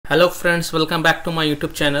Hello friends, welcome back to my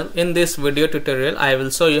YouTube channel. In this video tutorial, I will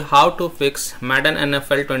show you how to fix Madden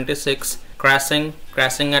NFL 26 crashing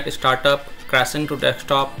at startup, crashing to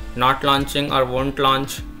desktop, not launching or won't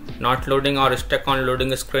launch, not loading or stuck on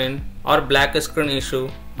loading screen, or black screen issue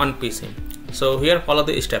on PC. So here follow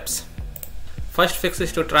the steps. First fix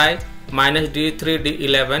is to try -D3,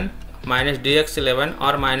 D11, -DX11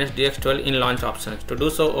 or -DX12 in launch options. To do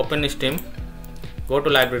so, open Steam, go to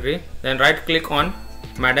library, then right click on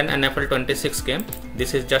Madden NFL 26 game.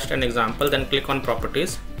 This is just an example. Then click on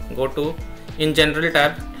properties, go to in general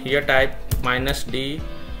tab, here type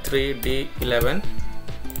 -D3, D11,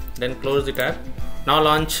 then close the tab. Now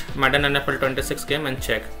launch Madden NFL 26 game and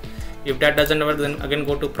check. If that doesn't work, then again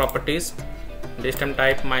go to properties, this time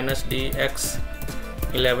type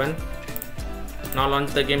 -DX11. Now launch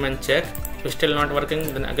the game and check. If still not working,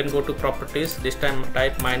 then again go to properties, this time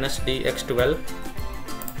type -DX12,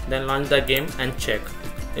 then launch the game and check.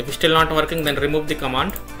 If still not working, then remove the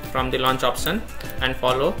command from the launch option and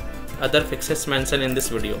follow other fixes mentioned in this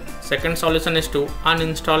video. Second solution is to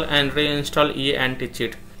uninstall and reinstall EA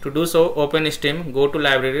Anticheat. To do so, open Steam, go to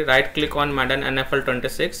library, right click on Madden NFL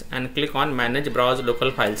 26 and click on manage browse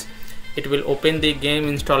local files. It will open the game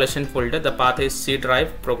installation folder. The path is C drive,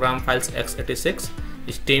 program files x86,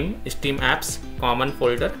 Steam, Steam apps, common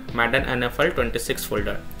folder, Madden NFL 26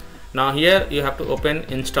 folder. Now here you have to open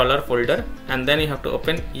installer folder and then you have to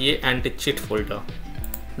open EA Anticheat folder.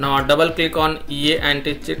 Now double click on EA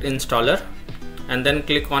Anticheat installer and then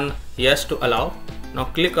click on yes to allow. Now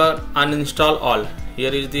click on uninstall all.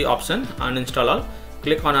 Here is the option uninstall all.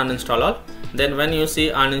 Click on uninstall all. Then when you see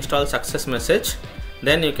uninstall success message,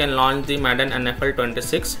 then you can launch the Madden NFL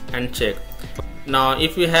 26 and check. Now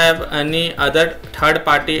if you have any other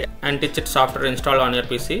third-party anti-cheat software installed on your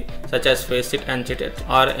PC, such as Faceit, Anticheat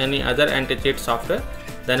or any other anti-cheat software,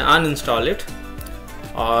 then uninstall it.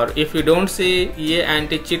 Or if you don't see EA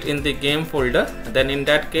Anticheat in the game folder, then in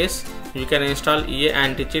that case you can install EA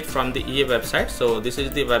Anticheat from the EA website. So this is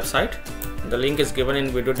the website. The link is given in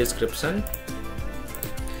video description.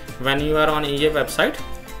 When you are on EA website,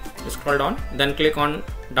 scroll down, then click on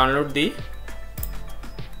download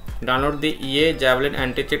the EA Javelin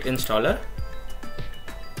Anticheat installer,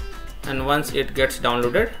 and once it gets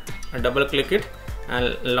downloaded, double click it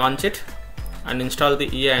and launch it and install the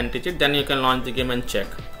EA Anticheat. Then you can launch the game and check.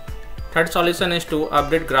 Third solution is to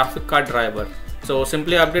update graphic card driver. So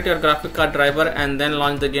simply update your graphic card driver and then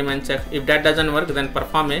launch the game and check. If that doesn't work, then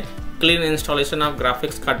perform a clean installation of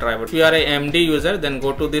graphics card driver. If you are a AMD user, then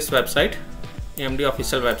go to this website, AMD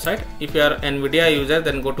official website. If you are NVIDIA user,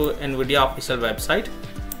 then go to NVIDIA official website.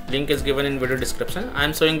 Link is given in video description. I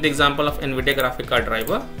am showing the example of NVIDIA graphic card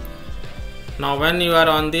driver. Now when you are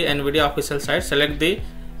on the NVIDIA official site, select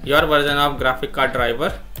your version of graphic card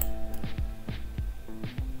driver.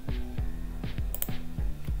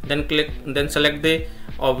 Then select the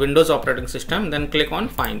Windows operating system. Then click on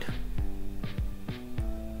find.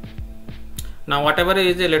 Now whatever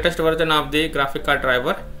is the latest version of the graphic card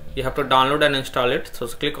driver, you have to download and install it. So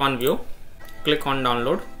click on view, click on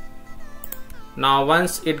download. Now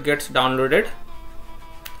once it gets downloaded,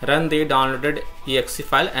 run the downloaded exe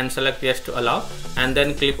file and select yes to allow and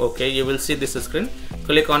then click OK. You will see this screen.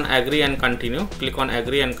 Click on agree and continue. Click on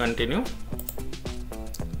agree and continue.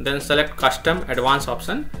 Then select custom advanced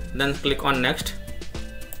option. Then click on next.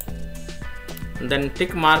 Then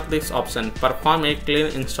tick mark this option, perform a clean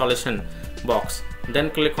installation box. Then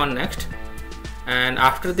click on next. And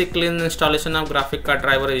after the clean installation of graphic card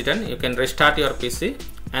driver is done, you can restart your PC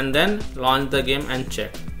and then launch the game and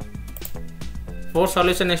check. Fourth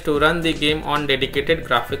solution is to run the game on dedicated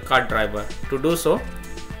graphic card driver. To do so,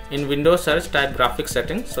 in Windows search type graphic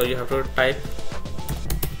settings. So you have to type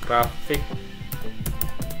graphic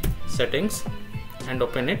settings and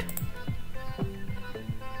open it.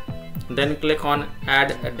 Then click on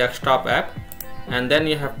add a desktop app and then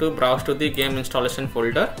you have to browse to the game installation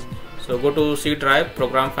folder. So go to C drive,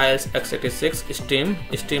 program files x86, Steam,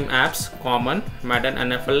 Steam apps, common, Madden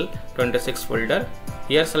NFL 26 folder.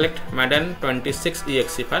 Here select Madden 26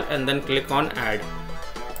 exe file and then click on add.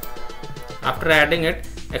 After adding it,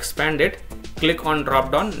 expand it, click on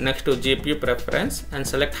drop down next to GPU preference and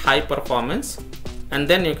select high performance, and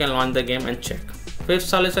then you can launch the game and check. Fifth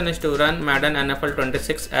solution is to run Madden NFL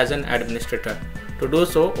 26 as an administrator. To do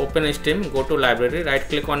so, open Steam, go to library, right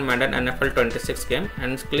click on Madden NFL 26 game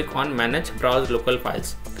and click on manage browse local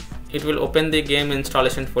files. It will open the game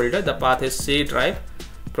installation folder. The path is C drive,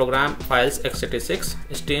 program files x86,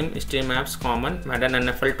 Steam, Steam apps, common, Madden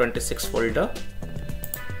NFL 26 folder.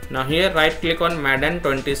 Now here right click on Madden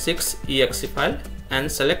 26 exe file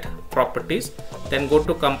and select properties, then go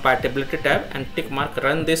to compatibility tab and tick mark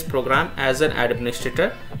run this program as an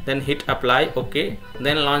administrator, then hit apply, OK,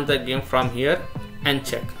 then launch the game from here and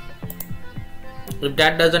check. If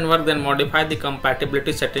that doesn't work, then modify the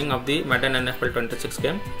compatibility setting of the Madden NFL 26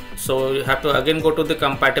 game. So you have to again go to the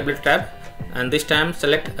compatibility tab and this time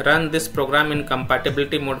select run this program in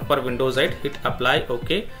compatibility mode for Windows 8, hit apply,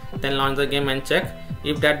 OK, then launch the game and check.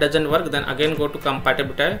 If that doesn't work, then again go to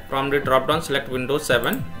compatibility tab, from the drop down select Windows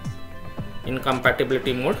 7 in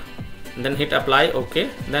compatibility mode, then hit apply, OK,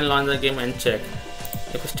 then launch the game and check.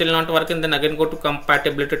 If still not working, then again go to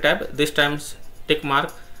compatibility tab, this time tick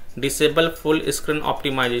mark disable full screen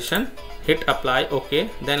optimization, hit apply, OK,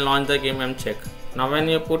 then launch the game and check. Now when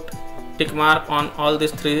you put tick mark on all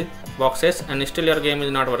these three boxes and still your game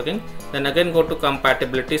is not working, then again go to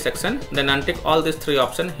compatibility section, then untick all these three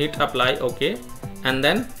options, hit apply, OK, and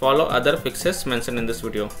then follow other fixes mentioned in this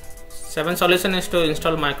video. 7th solution is to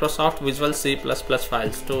install Microsoft Visual C++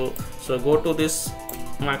 files. So go to this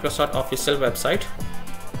Microsoft official website,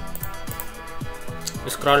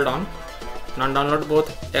 scroll down. Now download both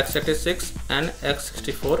x86 and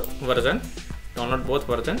x64 version, download both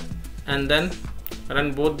version and then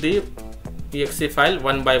run both the exe file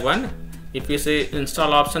one by one. If you see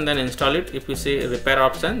install option, then install it. If you see repair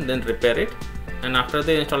option, then repair it. And after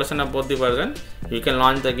the installation of both the version, you can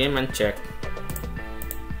launch the game and check.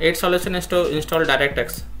 8th solution is to install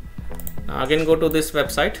DirectX. Now again go to this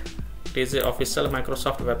website, it is the official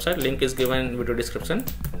Microsoft website, link is given in video description.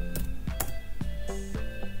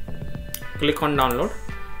 Click on download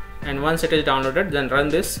and once it is downloaded, then run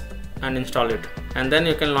this and install it, and then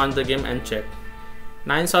you can launch the game and check.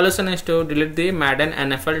 9th solution is to delete the Madden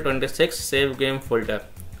NFL 26 save game folder.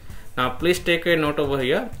 Now please take a note over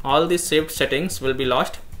here, all the saved settings will be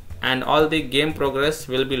lost and all the game progress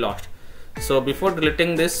will be lost. So before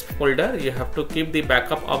deleting this folder, you have to keep the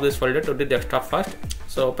backup of this folder to the desktop first.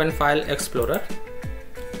 So open File Explorer,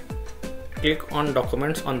 click on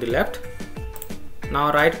Documents on the left.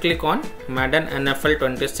 Now right click on Madden NFL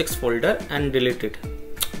 26 folder and delete it.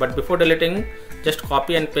 But before deleting, just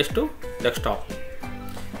copy and paste to desktop.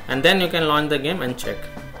 And then you can launch the game and check.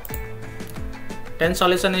 10th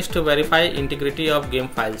solution is to verify integrity of game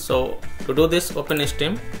files. So to do this, open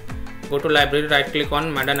Steam, go to library, right click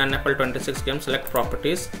on Madden NFL 26 game, select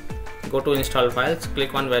properties, go to install files,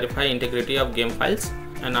 click on verify integrity of game files,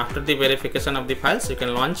 and after the verification of the files, you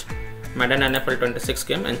can launch Madden NFL 26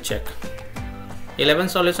 game and check. 11th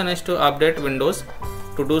solution is to update Windows.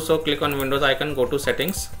 To do so, click on Windows icon, go to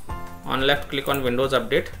settings, on left click on Windows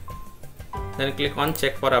update, then click on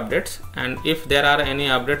check for updates, and if there are any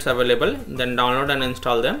updates available, then download and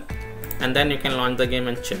install them, and then you can launch the game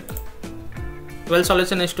and check. 12th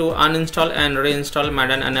solution is to uninstall and reinstall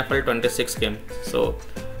Madden NFL 26 game. So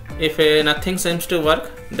if nothing seems to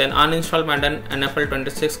work, then uninstall Madden NFL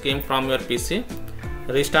 26 game from your PC,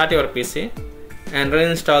 restart your PC and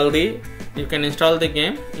reinstall you can install the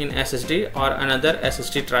game in SSD or another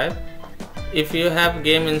SSD drive. If you have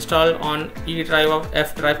game installed on E drive or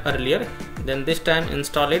F drive earlier, then this time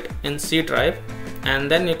install it in C drive and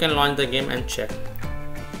then you can launch the game and check.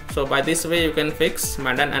 So by this way you can fix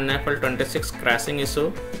Madden NFL 26 crashing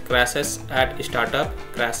issue, crashes at startup,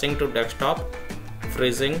 crashing to desktop,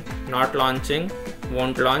 freezing, not launching,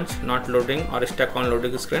 won't launch, not loading or stuck on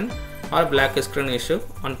loading screen, or black screen issue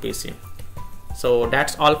on PC. So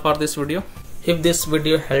that's all for this video. If this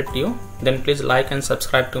video helped you, then please like and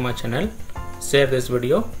subscribe to my channel, share this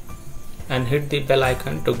video and hit the bell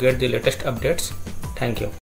icon to get the latest updates. Thank you.